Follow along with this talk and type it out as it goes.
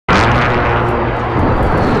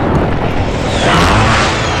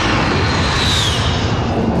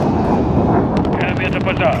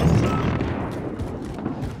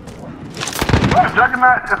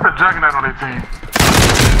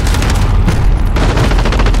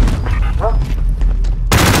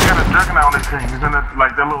thing. He's in that,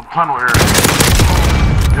 like, that little tunnel area.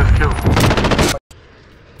 Just killed him.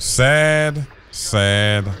 Sad,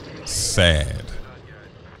 sad, sad.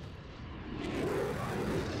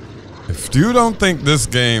 If you don't think this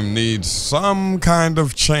game needs some kind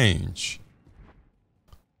of change,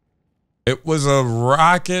 it was a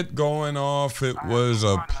rocket going off, it was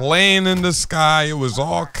a plane in the sky, it was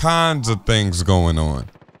all kinds of things going on.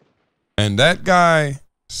 And that guy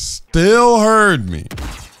still heard me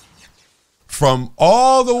from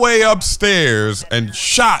all the way upstairs and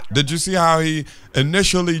shot. Did you see how he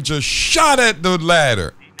initially just shot at the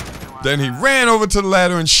ladder? Then he ran over to the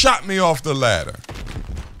ladder and shot me off the ladder.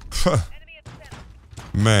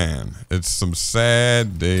 Man, it's some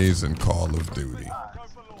sad days in Call of Duty.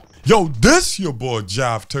 Yo, this your boy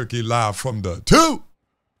Jive Turkey live from the 2,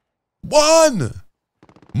 1,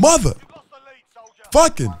 mother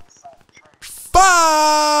fucking 5.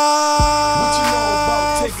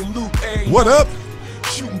 What up?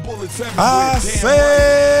 I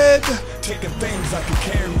said taking things I could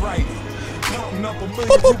carry right. Counting up a million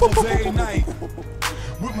people every night.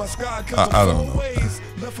 I don't know.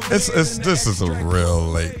 This is a real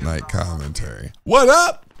late night commentary. What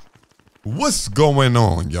up? What's going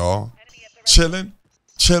on, y'all? Chilling,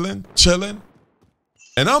 chilling, chilling.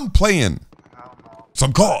 And I'm playing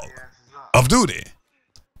some Call of Duty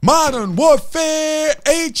Modern Warfare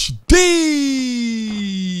HD.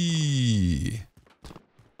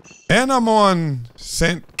 And I'm on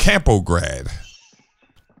St. Campograd.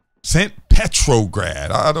 St.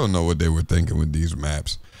 Petrograd. I don't know what they were thinking with these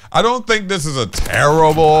maps. I don't think this is a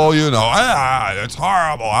terrible, you know, it's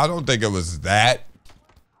horrible. I don't think it was that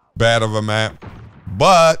bad of a map,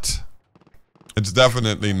 but it's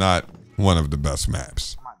definitely not one of the best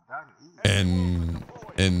maps. In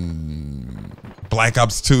Black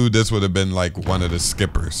Ops 2, this would have been like one of the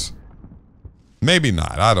skippers. Maybe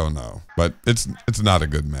not, I don't know, but it's not a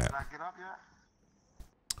good map.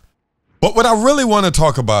 But what I really want to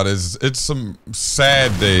talk about is it's some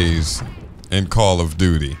sad days in Call of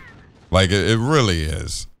Duty. Like it really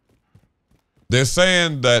is. They're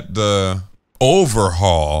saying that the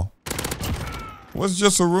overhaul was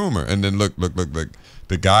just a rumor. And then look.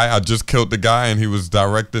 The guy, I just killed the guy and he was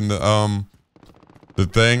directing the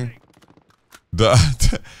thing.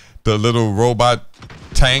 The little robot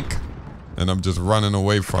tank. And I'm just running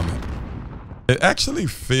away from it. It actually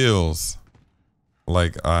feels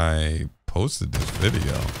like I posted this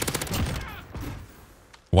video.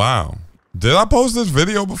 Wow. Did I post this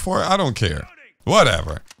video before? I don't care.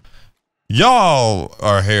 Whatever. Y'all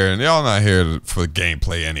are here and y'all not here for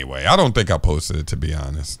gameplay anyway. I don't think I posted it, to be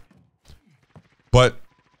honest. But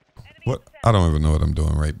what? I don't even know what I'm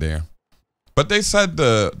doing right there. But they said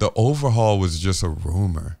the overhaul was just a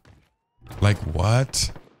rumor. Like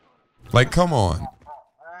what? Like come on.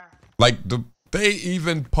 Like they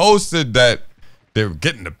even posted that they're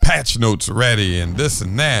getting the patch notes ready and this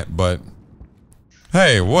and that, but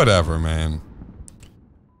hey, whatever, man.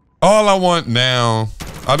 All I want now,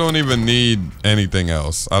 I don't even need anything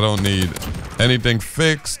else. I don't need anything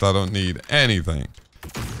fixed. I don't need anything.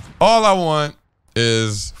 All I want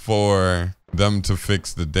is for them to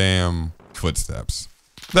fix the damn footsteps.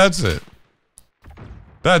 That's it.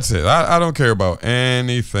 That's it. I don't care about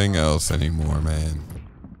anything else anymore, man.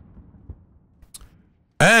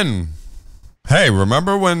 And hey,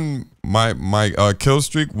 remember when my kill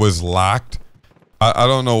streak was locked? I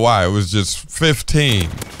don't know why. It was just 15.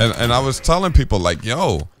 And I was telling people like,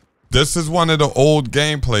 yo, this is one of the old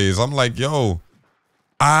gameplays. I'm like, yo,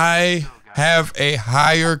 I have a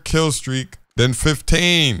higher kill streak than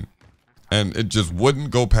 15. And it just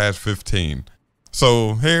wouldn't go past 15.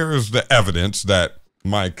 So here is the evidence that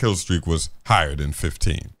my kill streak was higher than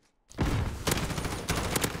 15.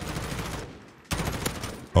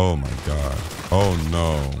 Oh my God. Oh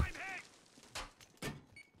no.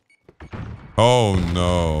 Oh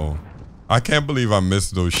no. I can't believe I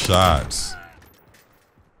missed those shots.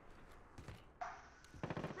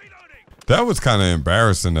 That was kind of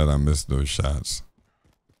embarrassing that I missed those shots.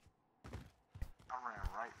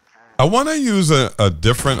 I want to use a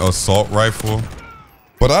different assault rifle,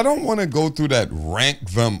 but I don't want to go through that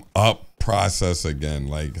rank them up process again.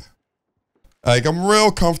 Like I'm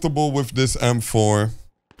real comfortable with this M4.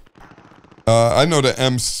 I know the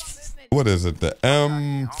what is it? The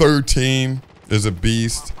M13 is a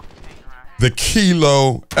beast. The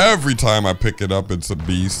Kilo, every time I pick it up, it's a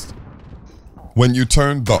beast. When you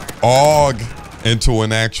turn the AUG into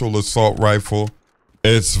an actual assault rifle,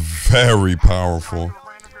 it's very powerful.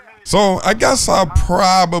 So I guess I'll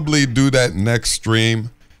probably do that next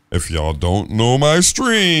stream. If y'all don't know my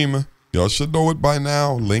stream, y'all should know it by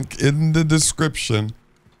now. Link in the description.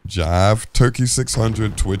 Jive Turkey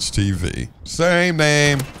 600 Twitch TV. Same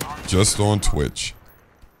name, just on Twitch.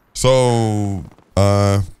 So,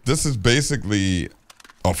 this is basically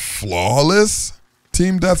a flawless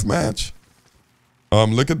team deathmatch.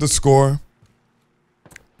 Look at the score.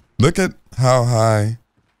 Look at how high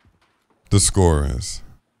the score is.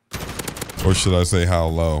 Or should I say how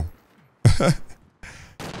low?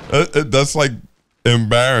 That's like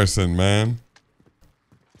embarrassing, man.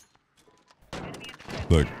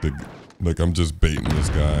 Look, I'm just baiting this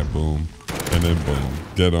guy, boom. And then boom,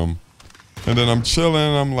 get him. And then I'm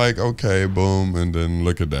chilling, I'm like, okay, boom. And then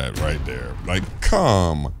look at that right there. Like,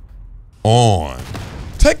 come on.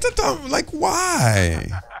 Take the thumb, like, why?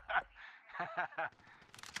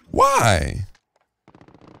 Why?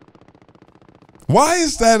 Why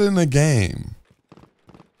is that in the game?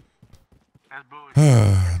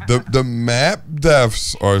 The map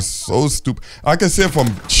deaths are so stupid. I can see if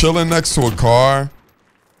I'm chilling next to a car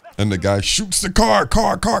and the guy shoots the car,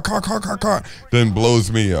 then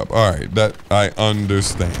blows me up. All right, that I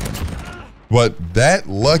understand. But that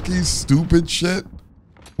lucky stupid shit,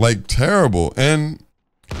 like terrible. And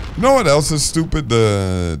you know what else is stupid?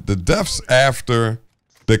 The deaths after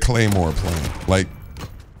the Claymore plane. Like,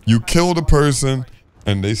 you killed a person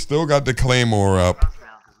and they still got the Claymore up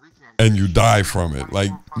and you die from it.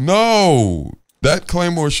 Like, no, that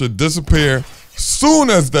Claymore should disappear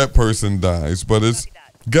soon as that person dies. But it's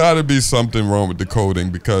gotta be something wrong with the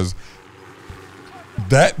coding, because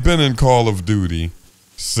that been in Call of Duty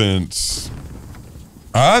since,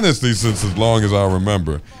 honestly, since as long as I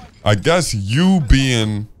remember. I guess you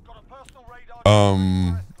being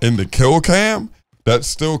in the kill cam, that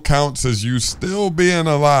still counts as you still being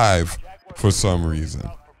alive for some reason.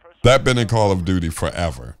 That been in Call of Duty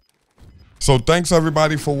forever. So thanks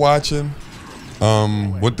everybody for watching.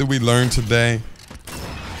 What did we learn today?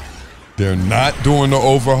 They're not doing the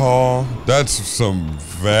overhaul. That's some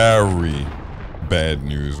very bad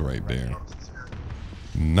news right there.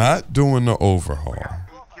 Not doing the overhaul.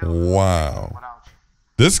 Wow.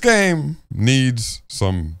 This game needs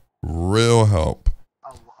some real help.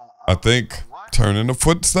 I think turning the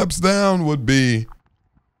footsteps down would be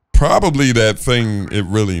probably that thing it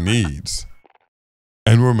really needs.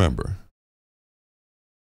 And remember,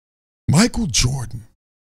 Michael Jordan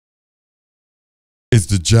is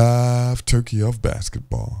the Jive Turkey of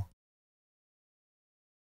basketball.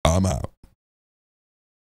 I'm out.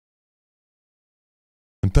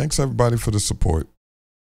 And thanks everybody for the support.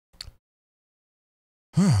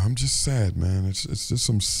 I'm just sad, man. It's just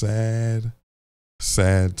some sad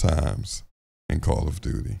times in Call of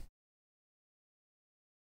Duty.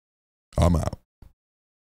 I'm out.